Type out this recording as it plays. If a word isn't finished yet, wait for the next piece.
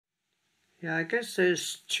Yeah, I guess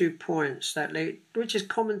there's 2 points that late, which is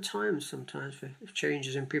common times sometimes for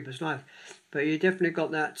changes in people's life. But you definitely got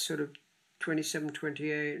that sort of 27,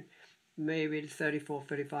 28, maybe 34,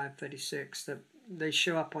 35, 36, that they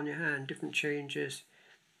show up on your hand, different changes,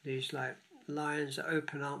 these like lines that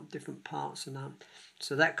open up different parts and that.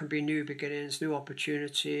 So that can be new beginnings, new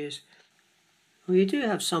opportunities. Well, you do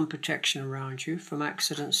have some protection around you from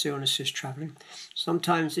accidents, illnesses, travelling.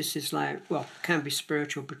 Sometimes this is like, well, can be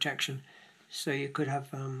spiritual protection. So you could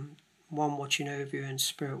have one watching over you in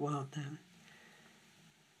spirit world then.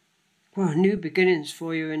 Well, new beginnings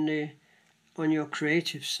for you on your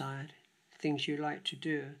creative side, things you like to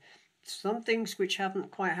do. Some things which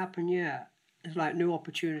haven't quite happened yet. It's like new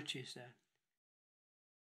opportunities there.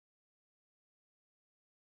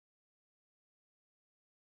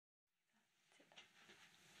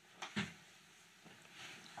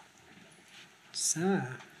 So,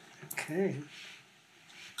 okay.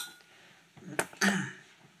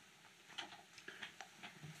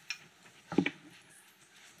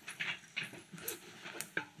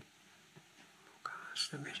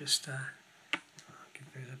 Let me just give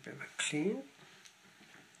it a bit of a clean.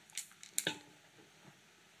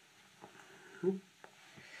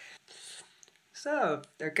 So,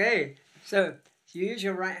 okay. So, you use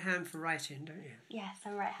your right hand for writing, don't you? Yes,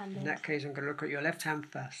 I'm right-handed. In that case, I'm going to look at your left hand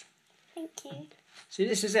first. Thank you. See,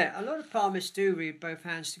 this is it. A lot of palmists do read both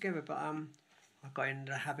hands together, but I got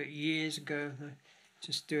into the habit years ago,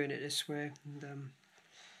 just doing it this way. And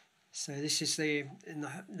so this is in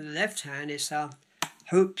the left hand is our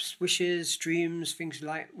hopes, wishes, dreams, things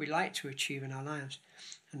we like to achieve in our lives.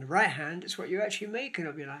 And the right hand is what you're actually making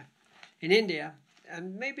of your life. In India,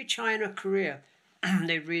 and maybe China, Korea,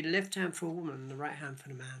 they read the left hand for a woman and the right hand for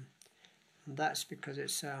the man. And that's because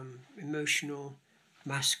it's emotional,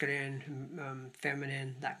 masculine,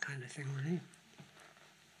 feminine, that kind of thing, really.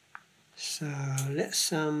 So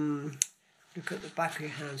let's look at the back of your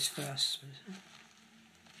hands first.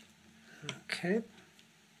 Okay.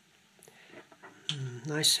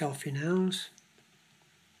 Nice healthy nails.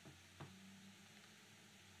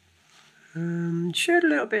 Showed a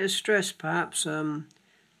little bit of stress perhaps,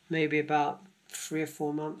 maybe about 3 or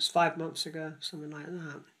 4 months, 5 months ago, something like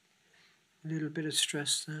that. A little bit of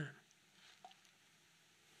stress there.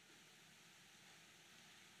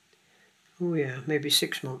 Oh yeah, maybe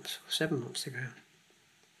 6 months, 7 months ago.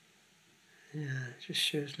 Yeah, it just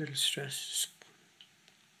shows a little stress.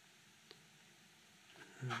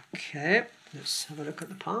 Okay, let's have a look at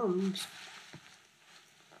the palms.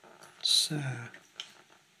 So,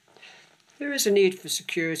 there is a need for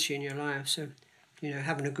security in your life, so,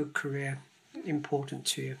 having a good career, important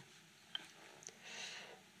to you.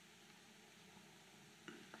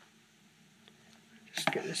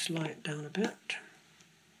 Just get this light down a bit.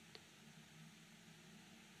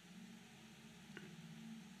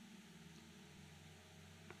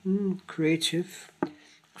 Creative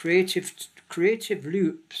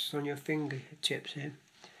loops on your fingertips here.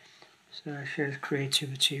 So it shows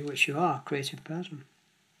creativity, which you are, a creative person.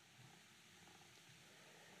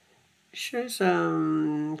 It shows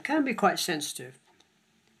can be quite sensitive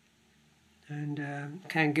and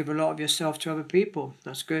can give a lot of yourself to other people.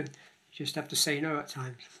 That's good. You just have to say no at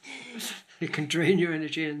times. It can drain your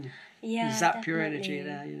energy and zap definitely. Your energy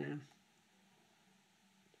there,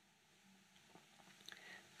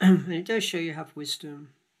 And it does show you have wisdom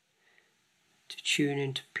to tune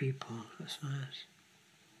into people. That's nice.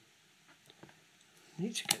 I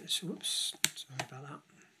need to get this. Whoops. Sorry about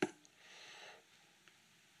that.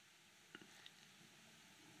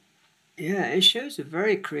 Yeah, it shows a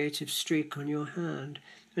very creative streak on your hand.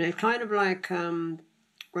 And it kind of like,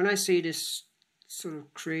 when I see this sort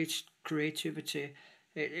of creativity,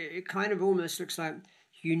 it kind of almost looks like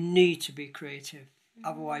you need to be creative.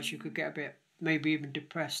 Otherwise you could get a bit, maybe even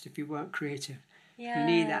depressed if you weren't creative. Yeah. You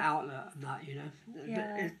need that outlet and that,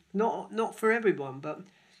 Yeah. Not for everyone, but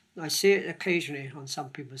I see it occasionally on some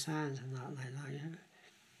people's hands and that like that,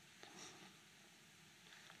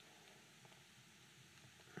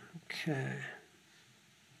 Okay.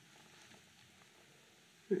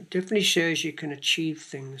 It definitely shows you can achieve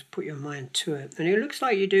things, put your mind to it. And it looks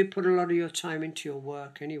like you do put a lot of your time into your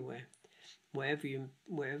work anyway, whatever you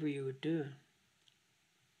would do.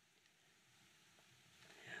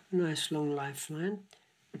 A nice long lifeline.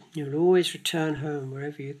 You'll always return home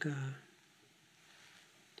wherever you go.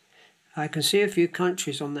 I can see a few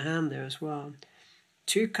countries on the hand there as well.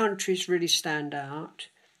 2 countries really stand out,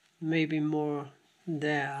 maybe more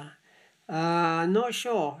there. I'm not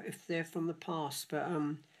sure if they're from the past, but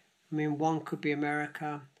one could be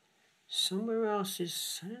America. Somewhere else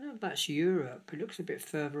is, I don't know if that's Europe. It looks a bit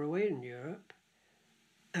further away than Europe.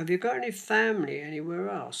 Have you got any family anywhere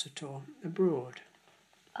else at all, abroad?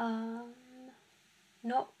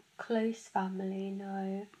 Not close family,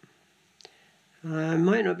 no. It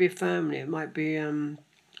might not be family, it might be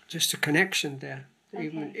just a connection there,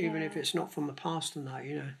 Okay, even if it's not from the past and that,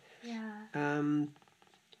 you know. Yeah.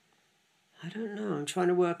 I don't know, I'm trying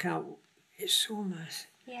to work out, it's almost...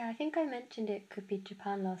 Yeah, I think I mentioned it could be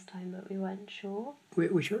Japan last time, but we weren't sure.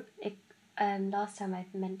 Which one? Last time I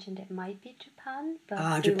mentioned it might be Japan,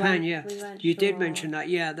 but Japan, yeah. we weren't You sure. did mention that,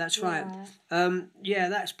 yeah, that's right. Yeah,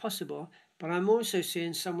 that's possible, but I'm also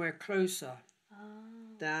seeing somewhere closer.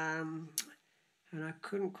 And I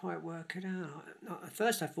couldn't quite work it out. At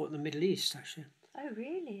first I thought the Middle East, actually. Oh,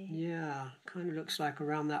 really? Yeah, kind of looks like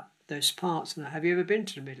around those parts. Have you ever been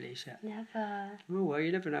to the Middle East yet? Never. Oh, well,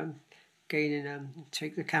 you never know.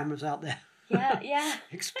 Take the cameras out there. Yeah.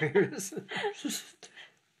 Experience.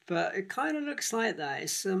 But it kind of looks like that.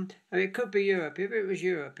 It's I mean, it could be Europe. If it was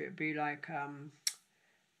Europe, it'd be like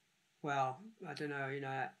well, I don't know, you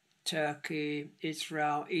know, Turkey,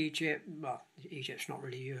 Israel, Egypt. Well, Egypt's not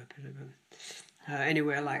really Europe, is it?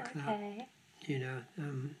 Anywhere like that, you know,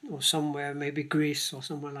 or somewhere, maybe Greece or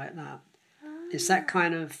somewhere like that. It's that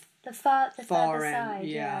kind of the far end. Side,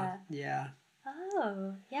 yeah.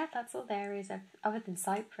 Oh, yeah, that's all there is other than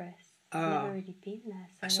Cyprus. I've never really been there.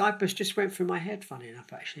 So. Cyprus just went through my head, funny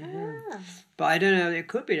enough, actually. Yeah. But I don't know, it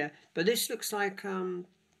could be there. But this looks like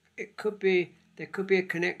it could be, there could be a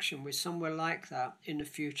connection with somewhere like that in the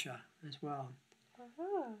future as well.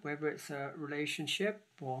 Whether it's a relationship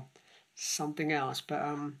or something else. But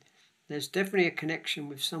there's definitely a connection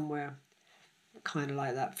with somewhere kind of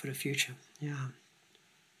like that for the future. Yeah.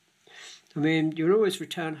 I mean, you'll always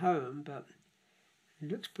return home, but it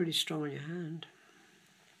looks pretty strong on your hand.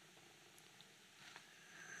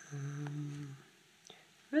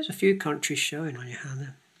 There's a few countries showing on your hand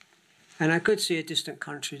there. And I could see a distant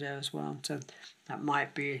country there as well. So that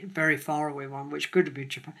might be a very far away one, which could be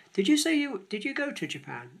Japan. Did you say did you go to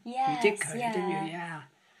Japan? Yes, you did go, didn't you? Yeah.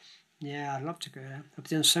 Yeah, I'd love to go there. I've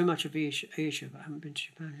done so much of Asia, but I haven't been to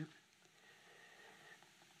Japan yet.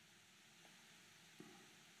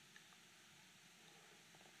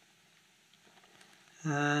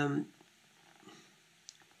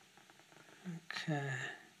 Okay.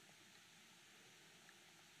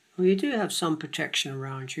 Well, you do have some protection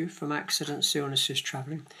around you from accidents, illnesses,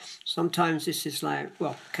 travelling. Sometimes this is like,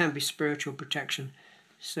 well, can be spiritual protection.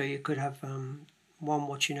 So you could have one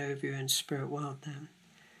watching over you in spirit world then.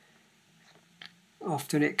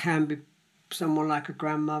 Often it can be someone like a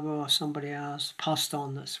grandmother or somebody else passed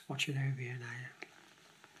on that's watching over you now.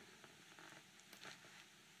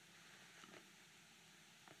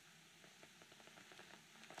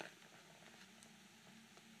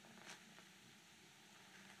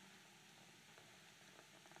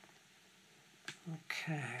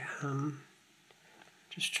 Okay,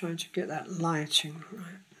 just trying to get that lighting right.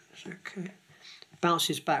 It's okay. It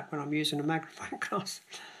bounces back when I'm using a magnifying glass.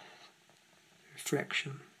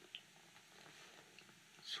 Reflection.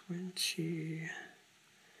 20.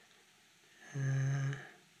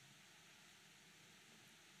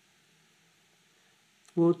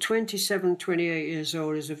 Well, 27, 28 years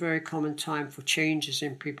old is a very common time for changes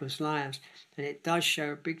in people's lives, and it does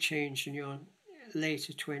show a big change in your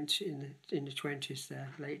later 20 in the 20s there,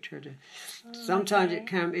 late 20s. Sometimes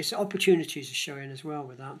it's opportunities are showing as well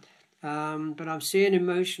with that. But I'm seeing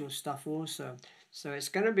emotional stuff also. So it's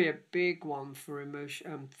going to be a big one for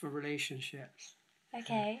for relationships.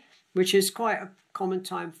 Okay. Which is quite a common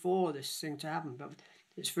time for this thing to happen, but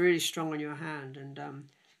it's really strong on your hand, and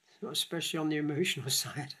especially on the emotional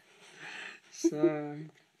side. So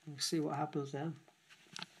we'll see what happens there.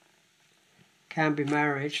 Can be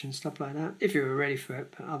marriage and stuff like that, if you were ready for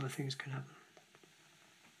it, but other things can happen.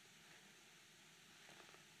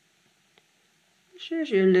 It shows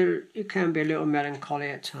you you can be a little melancholy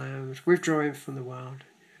at times, withdrawing from the world.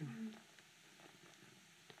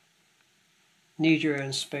 Need your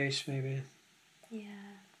own space, maybe. Yeah.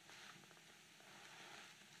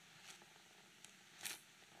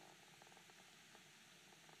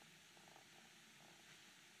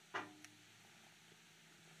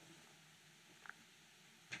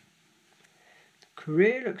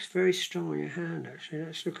 Career looks very strong on your hand, actually.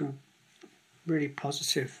 That's looking really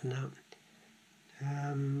positive from that.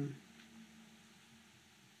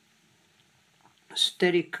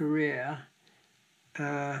 Steady career.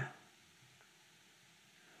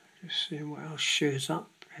 Just seeing what else shows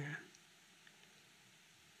up here.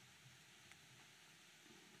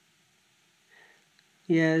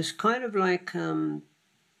 Yeah, it's kind of like new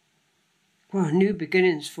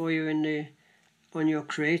beginnings for you on your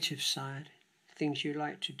creative side, things you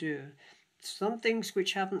like to do. some things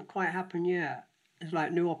which haven't quite happened yet. There's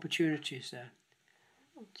like new opportunities there.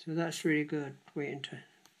 So that's really good. Waiting to.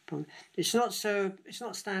 It's not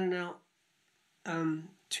standing out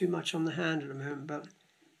too much on the hand at the moment, but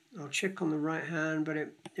I'll check on the right hand. But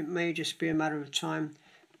it may just be a matter of time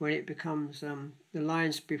when it becomes the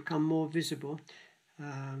lines become more visible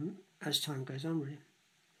as time goes on, really,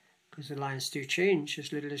 because the lines do change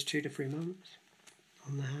as little as 2 to 3 months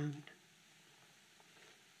on the hand.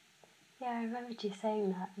 Yeah, I remembered you saying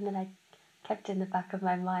that, and then I kept in the back of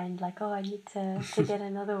my mind, like, oh, I need to get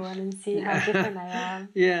another one and see how different I am.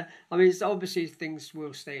 Yeah, I mean, it's obviously things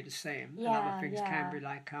will stay the same, and Yeah, other things can be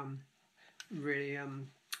like really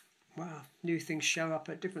well, new things show up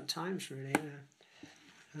at different times, really.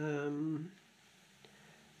 Yeah.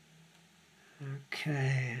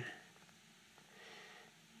 Okay.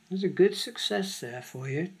 There's a good success there for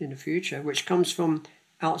you in the future, which comes from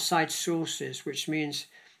outside sources, which means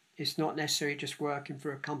it's not necessarily just working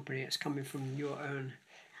for a company, it's coming from your own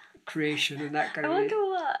creation, and that kind of. I wonder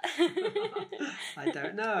what. I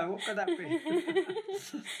don't know. What could that be?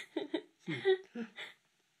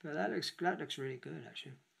 But that looks really good,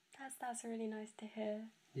 actually. That's really nice to hear.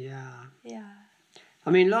 Yeah. Yeah. I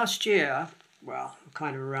mean, last year, well,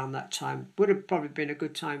 kind of around that time, would have probably been a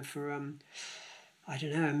good time for I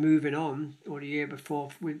don't know, moving on, or the year before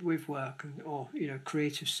with work or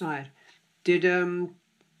creative side. Did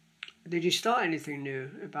you start anything new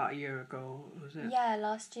about a year ago? Was it? Yeah,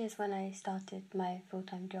 last year's when I started my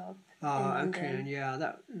full-time job. Oh, okay, and yeah,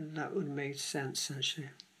 that would make sense actually.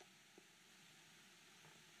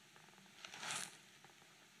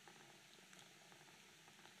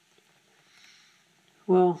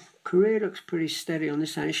 Well, career looks pretty steady on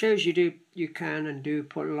this hand. It shows you can and do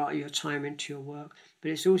put a lot of your time into your work,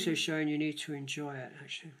 but it's also showing you need to enjoy it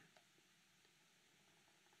actually.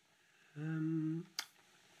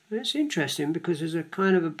 It's interesting because there's a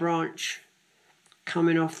kind of a branch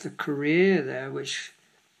coming off the career there, which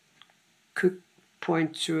could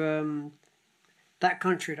point to that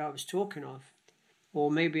country that I was talking of,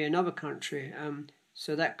 or maybe another country.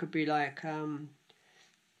 So that could be like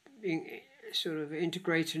sort of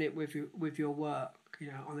integrating it with your work,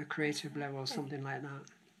 on a creative level or something like that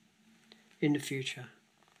in the future.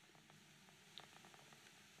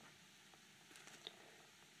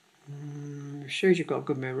 Shows you've got a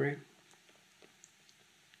good memory.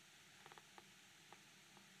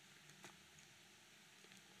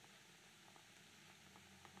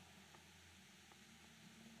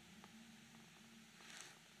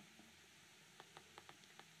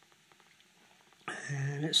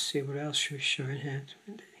 Let's see what else we're showing here.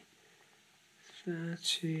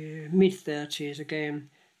 30, mid-30s again.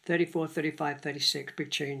 34, 35, 36, big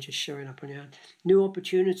changes showing up on your hand. New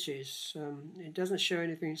opportunities. It doesn't show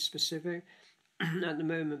anything specific at the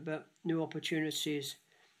moment, but new opportunities,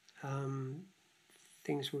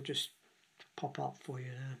 things will just pop up for you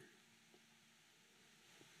there.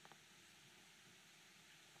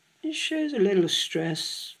 It shows a little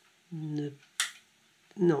stress,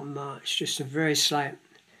 not much, just a very slight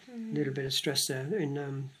little bit of stress there.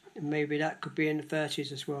 And maybe that could be in the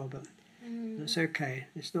 30s as well, but that's okay.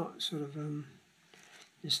 It's not sort of,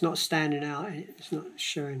 it's not standing out, it's not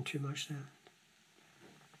showing too much there.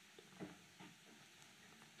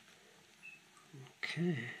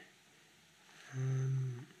 Okay.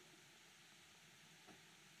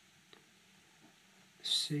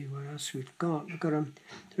 Let's see what else we've got. We've got a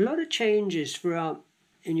lot of changes throughout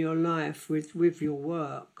in your life with your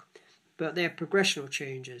work, but they're progressional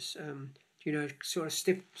changes. Sort of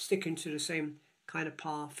sticking to the same kind of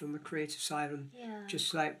path from the creative side, and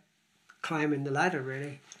just like climbing the ladder,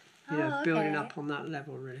 really. Building up on that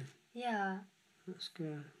level, really. Yeah. That's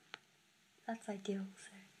good. That's ideal.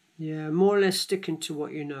 So. Yeah, more or less sticking to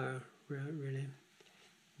what you know, really,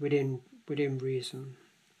 within reason.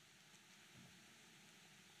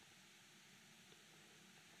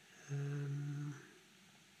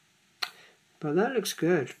 But that looks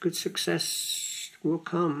good. Good success will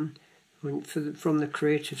come from the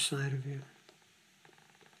creative side of you.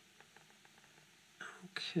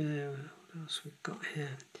 Okay, what else we've got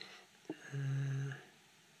here?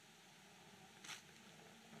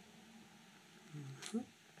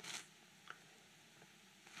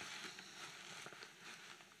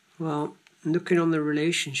 Well, looking on the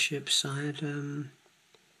relationship side,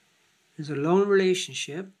 there's a long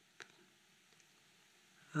relationship.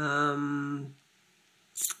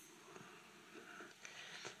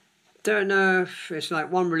 Don't know if it's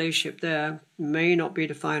like one relationship there, may not be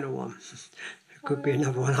the final one. There could be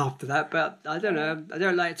another one after that, but I don't know. I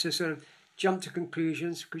don't like to sort of jump to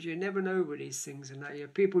conclusions, because you never know with these things. And that, you know,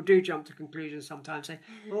 people do jump to conclusions sometimes. Say,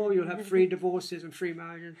 "Oh, you'll have 3 divorces and 3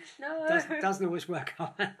 marriages." No. Doesn't always work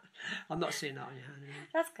out. I'm not seeing that on your hand.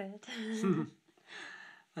 That's good.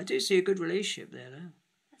 I do see a good relationship there, though.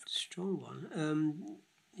 Strong one.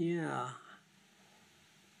 Yeah.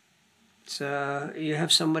 So you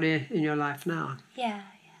have somebody in your life now? Yeah.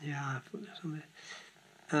 Yeah, I thought there's somebody.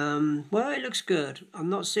 Well, it looks good. I'm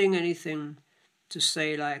not seeing anything to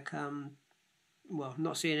say like, well, I'm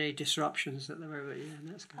not seeing any disruptions at the moment. Yeah,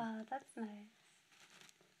 that's good. Oh, that's nice.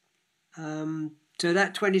 So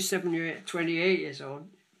that 28 years old,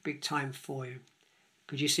 big time for you.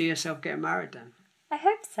 Could you see yourself getting married then? I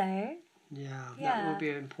hope so. Yeah, that Yeah. will be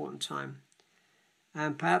an important time.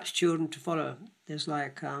 And perhaps children to follow. There's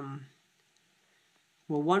like, well,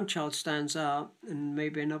 one child stands out and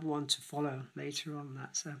maybe another one to follow later on.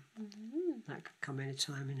 That could come any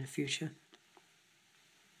time in the future.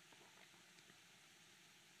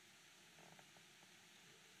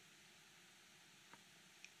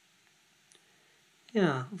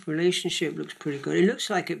 Yeah, relationship looks pretty good. It looks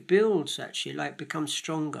like it builds, actually, like becomes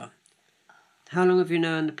stronger. How long have you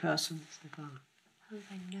known the person? How have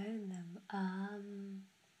I known them?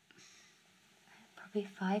 Probably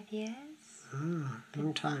 5 years. Ah,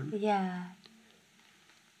 long time. Yeah.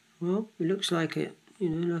 Well, it looks like it, you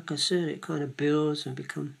know, like I said, it kind of builds and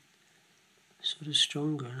becomes sort of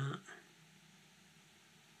stronger and that.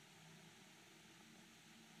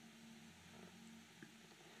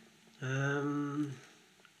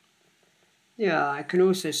 Yeah, I can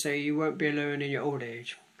also say you won't be alone in your old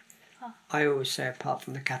age. Oh. I always say, apart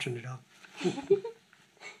from the cat and the dog. Yeah,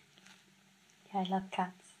 I love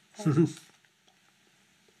cats. So.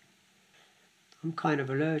 I'm kind of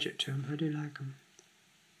allergic to them. I do like them.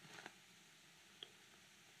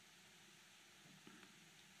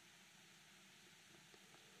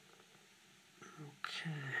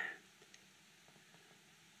 Okay.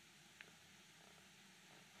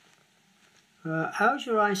 How's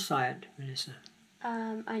your eyesight, Melissa?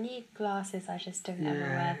 I need glasses. I just don't ever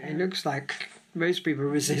wear them. It looks like most people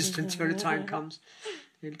resist until the time comes.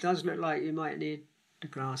 It does look like you might need the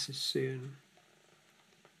glasses soon.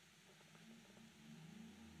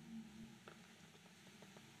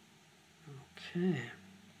 Okay.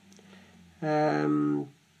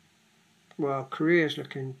 Well, career's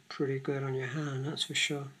looking pretty good on your hand, that's for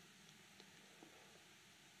sure.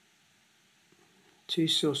 2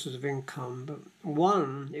 sources of income, but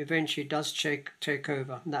one eventually does take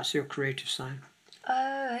over, and that's your creative side.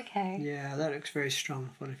 Oh, okay. Yeah, that looks very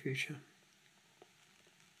strong for the future.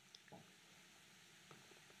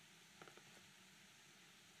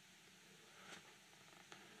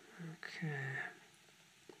 Okay.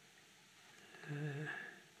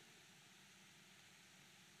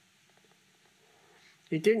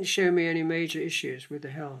 It didn't show me any major issues with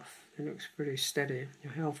the health. It looks pretty steady.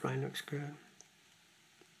 Your health line looks good.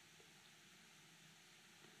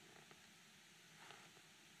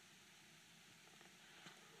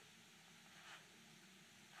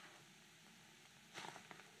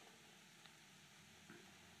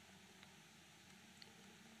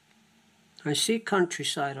 I see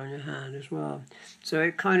countryside on your hand as well. So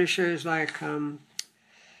it kind of shows like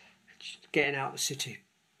getting out of the city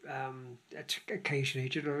occasionally,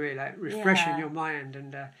 do you know what I mean? Like refreshing your mind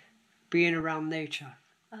and being around nature.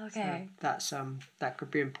 Okay. So that's that could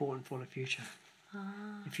be important for the future.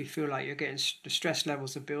 If you feel like you're getting the stress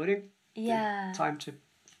levels are building, time to,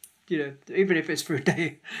 you know, even if it's for a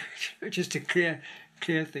day, just to clear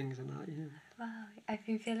things and that. Yeah. Wow, I've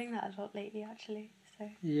been feeling that a lot lately, actually. So.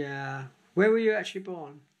 Yeah. Where were you actually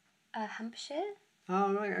born? Hampshire.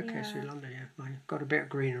 Oh, right, okay, so London, yeah. Got a bit of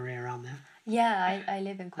greenery around there. Yeah, I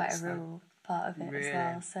live in quite a rural part of it as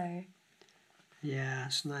well, so... Yeah,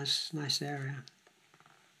 it's a nice area.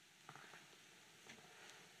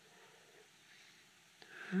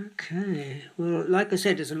 Okay, well, like I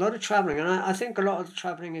said, there's a lot of travelling, and I think a lot of the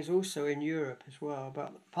travelling is also in Europe as well,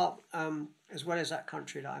 but as well as that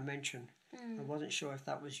country that I mentioned. I wasn't sure if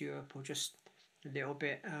that was Europe or just a little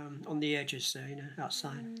bit on the edges there, you know,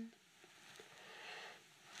 outside.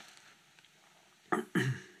 Okay.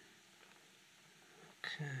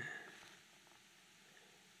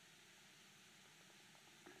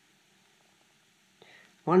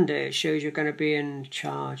 One day it shows you're going to be in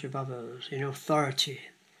charge of others, in authority,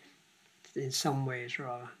 in some ways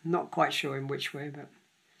rather. Not quite sure in which way, but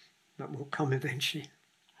that will come eventually.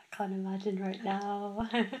 I can't imagine right now.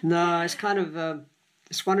 No, it's kind of,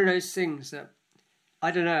 it's one of those things that, I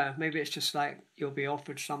don't know, maybe it's just like you'll be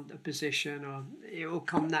offered a position or it will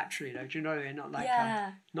come naturally though, do you know what I mean? Not like,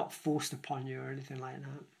 not forced upon you or anything like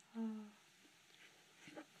that.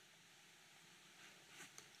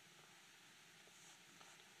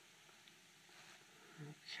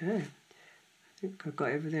 Okay, I think I've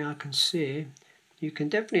got everything I can see. You can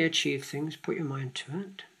definitely achieve things, put your mind to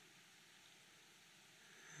it.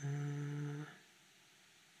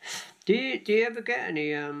 Do you ever get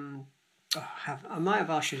any I might have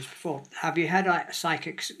asked you this before. Have you had like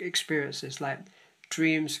psychic experiences, like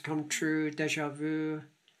dreams come true, deja vu?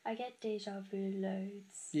 I get deja vu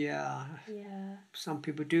loads. Yeah. Yeah. Some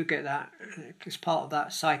people do get that. It's part of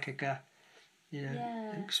that psychic,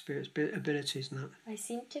 experience, abilities and that. I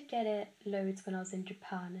seem to get it loads when I was in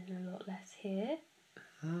Japan and a lot less here.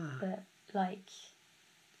 But like,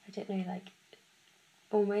 I don't know, like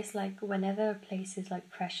almost like whenever a place is like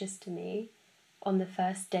precious to me, on the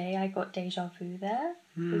first day I got deja vu there.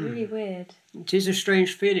 It was really weird. It is a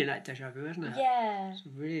strange feeling, like deja vu, isn't it? Yeah. It's a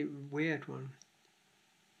really weird one.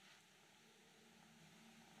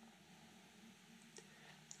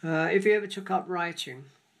 If you ever took up writing,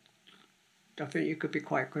 I think you could be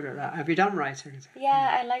quite good at that. Have you done writing?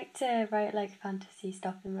 Yeah, I like to write like fantasy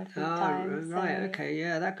stuff in my free time. Right, so... okay,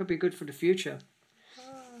 yeah, that could be good for the future.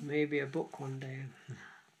 Maybe a book one day.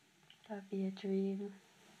 That'd be a dream.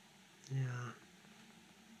 Yeah.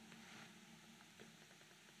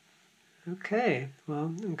 Okay, well,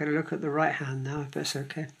 I'm going to look at the right hand now, if that's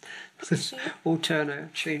okay. All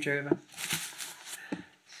change over.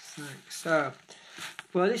 So,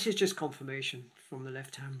 well, this is just confirmation from the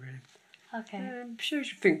left hand, really. Okay. I'm sure you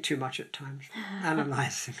think too much at times,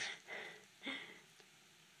 analysing.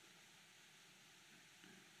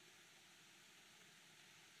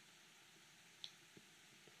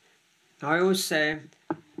 I always say,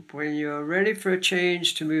 when you're ready for a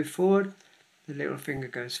change to move forward, the little finger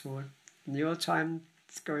goes forward. And your time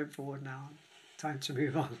is going forward now. Time to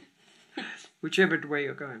move on. Whichever way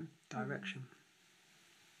you're going, direction.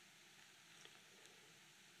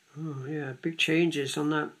 Oh yeah, big changes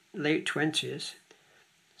on that late 20s.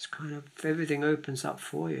 It's kind of, everything opens up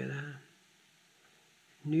for you there.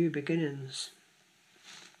 New beginnings.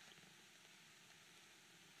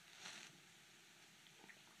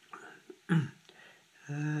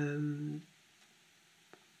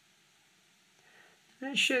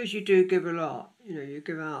 It shows you do give a lot. You know, you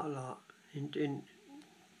give out a lot in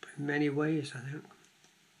many ways, I think.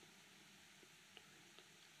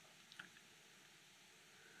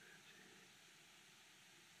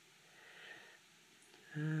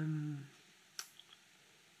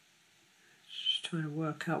 Just trying to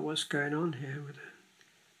work out what's going on here with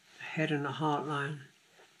the head and the heart line.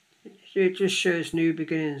 It just shows new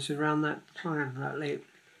beginnings around that time, that late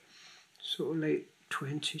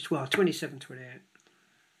 20s, well, 27, 28.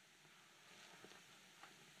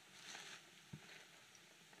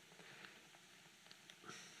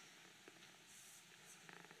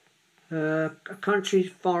 A country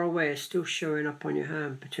far away is still showing up on your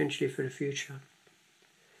hand, potentially for the future.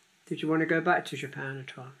 Did you want to go back to Japan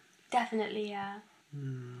at all? Definitely, yeah.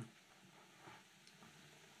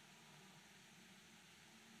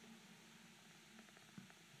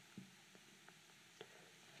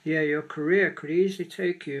 Yeah, your career could easily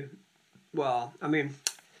take you, well, I mean,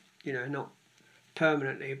 you know, not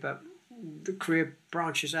permanently, but the career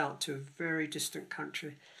branches out to a very distant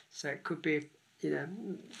country. So it could be, you know,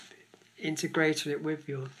 integrating it with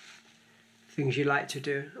your things you like to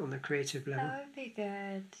do on the creative level. That would be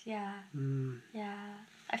good, yeah. Yeah.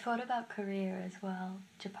 I thought about Korea as well,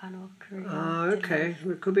 Japan or Korea. Oh, okay.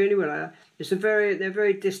 Well, it could be anywhere like that. They're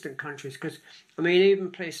very distant countries, because, I mean,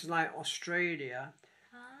 even places like Australia,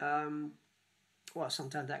 well,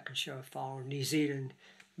 sometimes that can show afar, or New Zealand.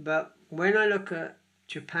 But when I look at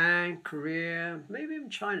Japan, Korea, maybe even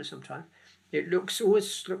China sometimes, it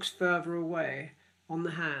always looks further away on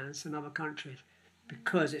the hands than other countries,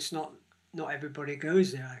 because it's not everybody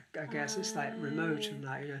goes there. I guess it's like remote and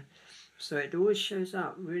that, you know. So it always shows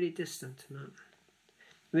up really distant and that.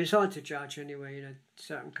 I mean, it's hard to judge anyway, you know,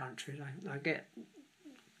 certain countries. I get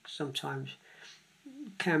sometimes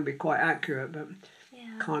can be quite accurate, but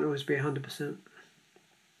can't always be 100%.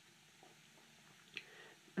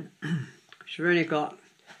 You've only got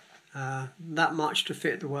that much to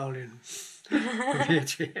fit the world in. So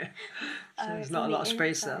there's not a lot of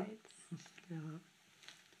space there. Yeah.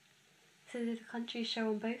 So do the countries show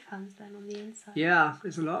on both hands then, on the inside? Yeah,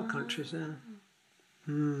 there's a lot of countries there.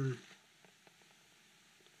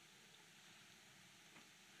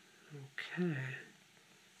 Okay.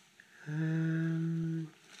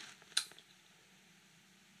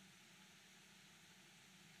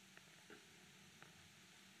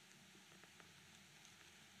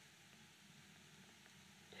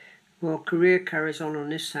 Well, career carries on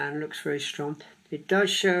this hand, looks very strong. It does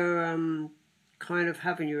show kind of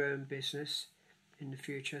having your own business in the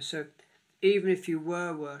future. So even if you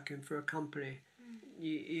were working for a company,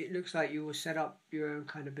 it looks like you will set up your own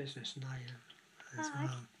kind of business now, as well.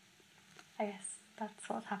 I guess that's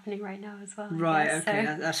what's happening right now as well. Right, guess, okay,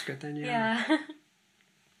 so. that's good then, yeah. Yeah.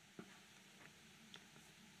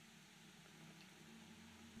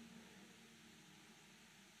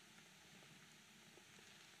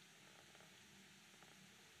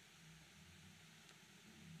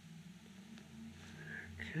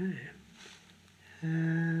 Okay.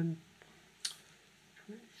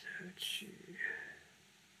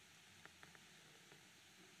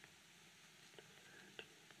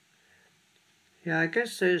 Yeah, I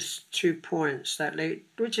guess there's 2 points that late,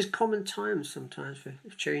 which is common times sometimes for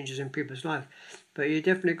changes in people's life. But you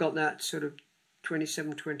definitely got that sort of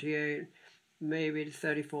 27, 28, maybe the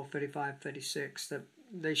 34, 35, 36, that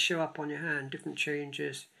they show up on your hand, different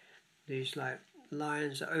changes, these like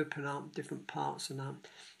lines that open up different parts and that.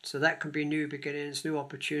 So that can be new beginnings, new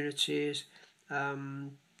opportunities.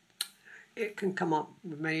 It can come up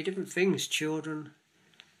with many different things, children,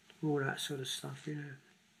 all that sort of stuff,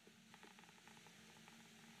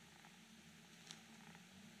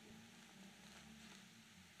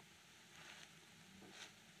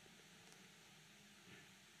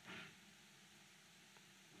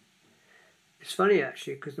 It's funny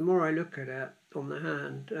actually, because the more I look at it on the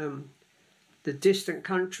hand, the distant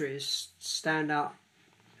countries stand out.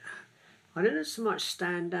 I don't know so much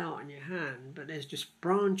stand out on your hand, but there's just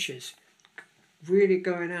branches really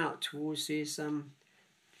going out towards these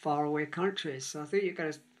faraway countries. So I think you're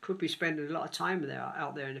going to could be spending a lot of time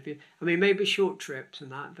out there in the future. I mean, maybe short trips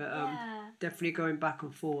and that, but definitely going back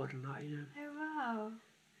and forward and that, Oh wow.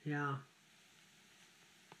 Yeah.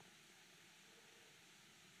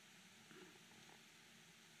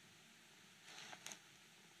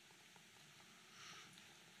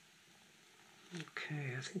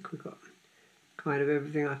 Okay, I think we've got kind of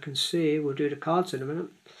everything I can see. We'll do the cards in a minute.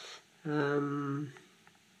 This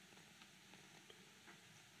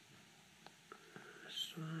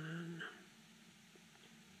one.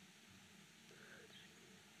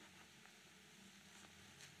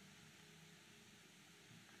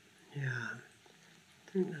 Yeah,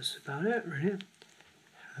 I think that's about it, really.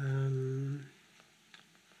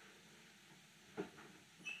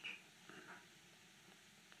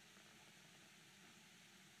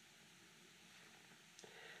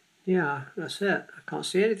 Yeah, that's it. I can't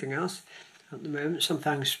see anything else at the moment.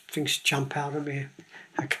 Sometimes things jump out at me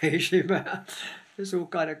occasionally, but it's all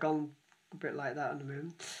kind of gone a bit like that at the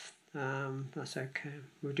moment. That's okay.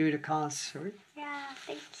 We'll do the cards, sorry. Yeah,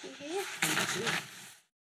 thank you. Thank you.